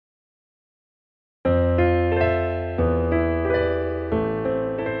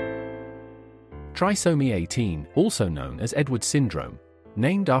Trisomy 18, also known as Edwards syndrome,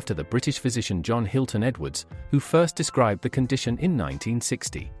 named after the British physician John Hilton Edwards, who first described the condition in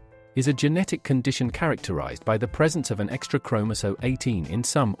 1960, is a genetic condition characterized by the presence of an extra chromosome 18 in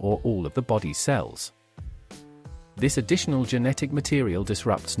some or all of the body's cells. This additional genetic material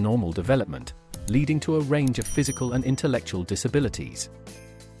disrupts normal development, leading to a range of physical and intellectual disabilities.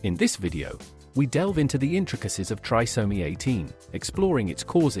 In this video, we delve into the intricacies of trisomy 18, exploring its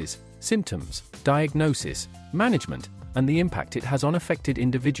causes, symptoms, diagnosis, management, and the impact it has on affected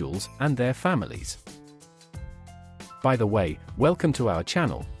individuals and their families. By the way, welcome to our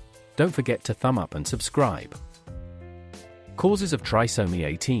channel. Don't forget to thumb up and subscribe. Causes of trisomy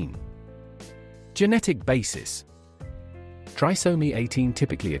 18. Genetic basis. Trisomy 18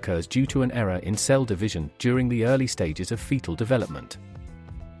 typically occurs due to an error in cell division during the early stages of fetal development.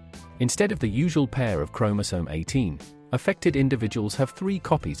 Instead of the usual pair of chromosome 18, affected individuals have 3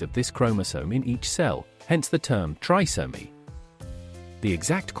 copies of this chromosome in each cell, hence the term trisomy. The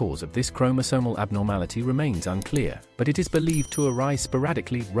exact cause of this chromosomal abnormality remains unclear, but it is believed to arise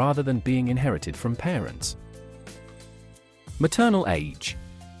sporadically rather than being inherited from parents. Maternal age.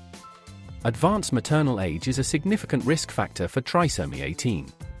 Advanced maternal age is a significant risk factor for trisomy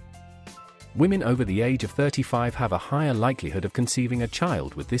 18. Women over the age of 35 have a higher likelihood of conceiving a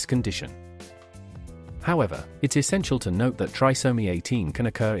child with this condition. However, it's essential to note that trisomy 18 can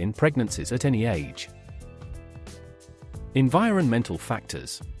occur in pregnancies at any age. Environmental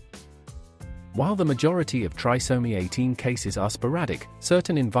factors. While the majority of trisomy 18 cases are sporadic,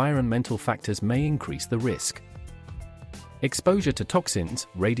 certain environmental factors may increase the risk. Exposure to toxins,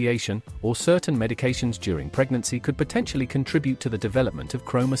 radiation, or certain medications during pregnancy could potentially contribute to the development of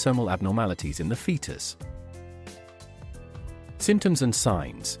chromosomal abnormalities in the fetus. Symptoms and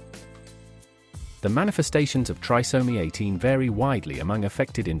signs. The manifestations of trisomy 18 vary widely among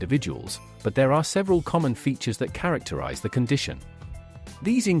affected individuals, but there are several common features that characterize the condition.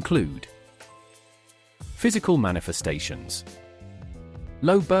 These include physical manifestations: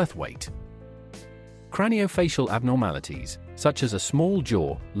 low birth weight, craniofacial abnormalities, such as a small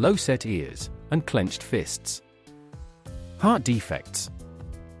jaw, low-set ears, and clenched fists, heart defects,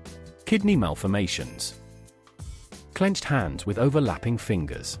 kidney malformations, clenched hands with overlapping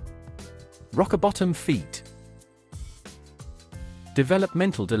fingers, rocker-bottom feet,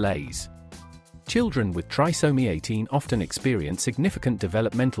 developmental delays. Children with trisomy 18 often experience significant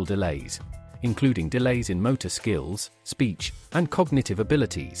developmental delays, including delays in motor skills, speech, and cognitive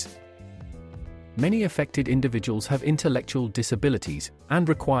abilities. Many affected individuals have intellectual disabilities and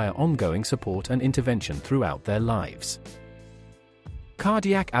require ongoing support and intervention throughout their lives.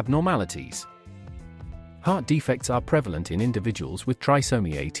 Cardiac abnormalities. Heart defects are prevalent in individuals with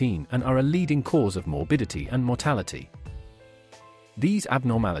trisomy 18 and are a leading cause of morbidity and mortality. These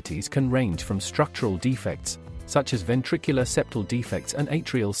abnormalities can range from structural defects, such as ventricular septal defects and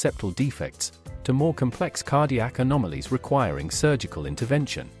atrial septal defects, to more complex cardiac anomalies requiring surgical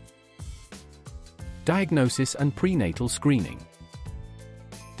intervention. Diagnosis and prenatal screening.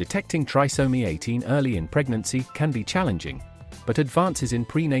 Detecting trisomy 18 early in pregnancy can be challenging, but advances in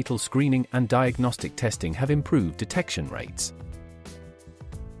prenatal screening and diagnostic testing have improved detection rates.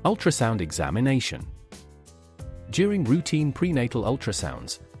 Ultrasound examination. During routine prenatal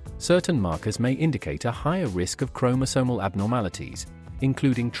ultrasounds, certain markers may indicate a higher risk of chromosomal abnormalities,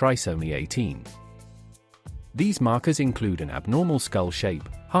 including trisomy 18. These markers include an abnormal skull shape,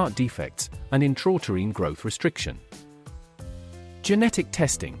 heart defects, and intrauterine growth restriction. Genetic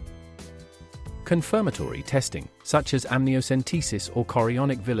testing. Confirmatory testing, such as amniocentesis or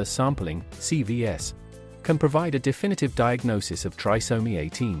chorionic villus sampling, CVS, can provide a definitive diagnosis of trisomy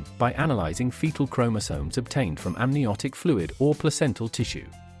 18 by analyzing fetal chromosomes obtained from amniotic fluid or placental tissue.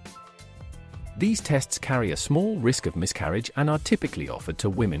 These tests carry a small risk of miscarriage and are typically offered to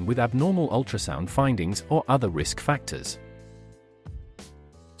women with abnormal ultrasound findings or other risk factors.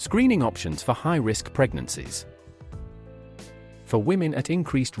 Screening options for high-risk pregnancies. For women at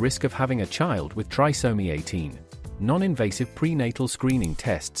increased risk of having a child with trisomy 18, non-invasive prenatal screening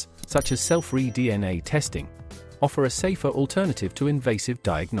tests, such as cell-free DNA testing, offer a safer alternative to invasive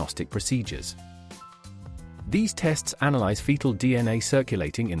diagnostic procedures. These tests analyze fetal DNA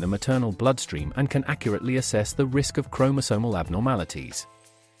circulating in the maternal bloodstream and can accurately assess the risk of chromosomal abnormalities.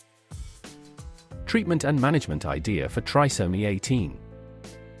 Treatment and management idea for trisomy 18.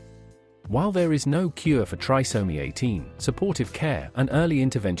 While there is no cure for trisomy 18, supportive care and early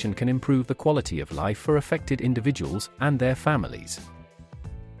intervention can improve the quality of life for affected individuals and their families.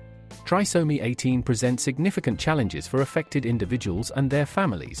 Trisomy 18 presents significant challenges for affected individuals and their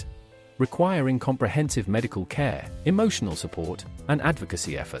families, requiring comprehensive medical care, emotional support, and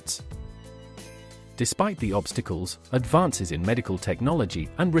advocacy efforts. Despite the obstacles, advances in medical technology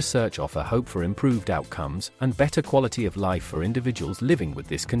and research offer hope for improved outcomes and better quality of life for individuals living with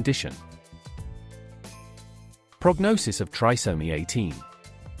this condition. Prognosis of trisomy 18.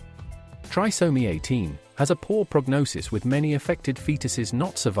 Trisomy 18 has a poor prognosis, with many affected fetuses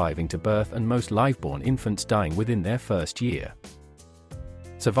not surviving to birth and most live-born infants dying within their first year.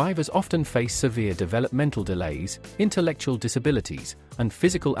 Survivors often face severe developmental delays, intellectual disabilities, and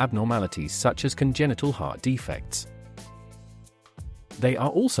physical abnormalities such as congenital heart defects. They are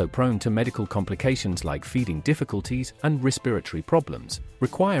also prone to medical complications like feeding difficulties and respiratory problems,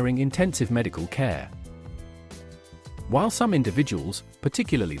 requiring intensive medical care. While some individuals,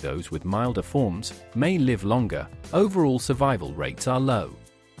 particularly those with milder forms, may live longer, overall survival rates are low.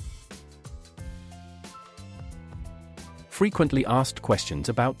 Frequently asked questions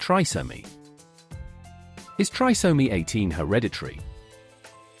about trisomy. Is trisomy 18 hereditary?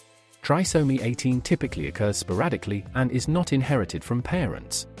 Trisomy 18 typically occurs sporadically and is not inherited from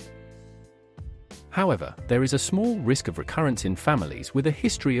parents. However, there is a small risk of recurrence in families with a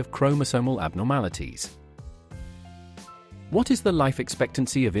history of chromosomal abnormalities. What is the life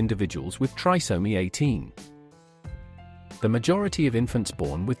expectancy of individuals with trisomy 18? The majority of infants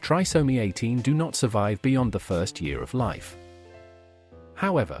born with trisomy 18 do not survive beyond the first year of life.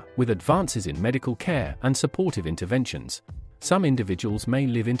 However, with advances in medical care and supportive interventions, some individuals may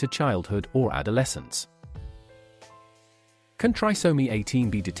live into childhood or adolescence. Can trisomy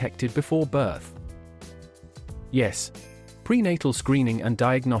 18 be detected before birth? Yes. Prenatal screening and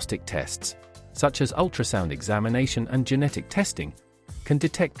diagnostic tests, such as ultrasound examination and genetic testing, can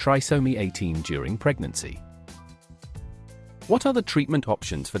detect trisomy 18 during pregnancy. What are the treatment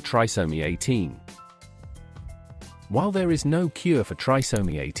options for trisomy 18? While there is no cure for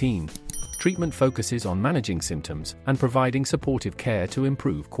trisomy 18, treatment focuses on managing symptoms and providing supportive care to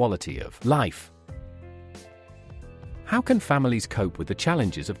improve quality of life. How can families cope with the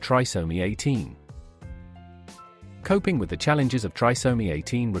challenges of trisomy 18? Coping with the challenges of trisomy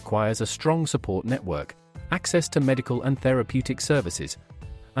 18 requires a strong support network, access to medical and therapeutic services,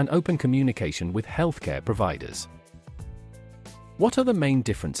 and open communication with healthcare providers. What are the main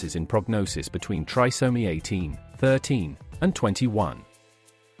differences in prognosis between trisomy 18, 13, and 21?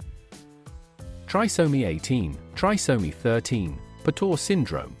 Trisomy 18, trisomy 13, Pator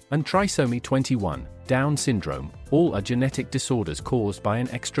syndrome, and trisomy 21, Down syndrome, all are genetic disorders caused by an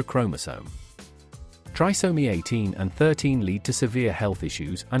extra chromosome. Trisomy 18 and 13 lead to severe health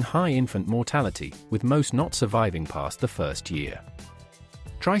issues and high infant mortality, with most not surviving past the first year.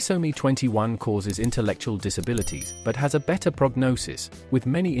 Trisomy 21 causes intellectual disabilities but has a better prognosis, with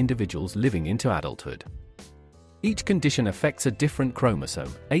many individuals living into adulthood. Each condition affects a different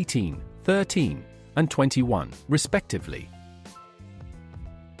chromosome, 18, 13, and 21, respectively.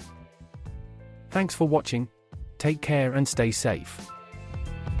 Thanks for watching. Take care and stay safe.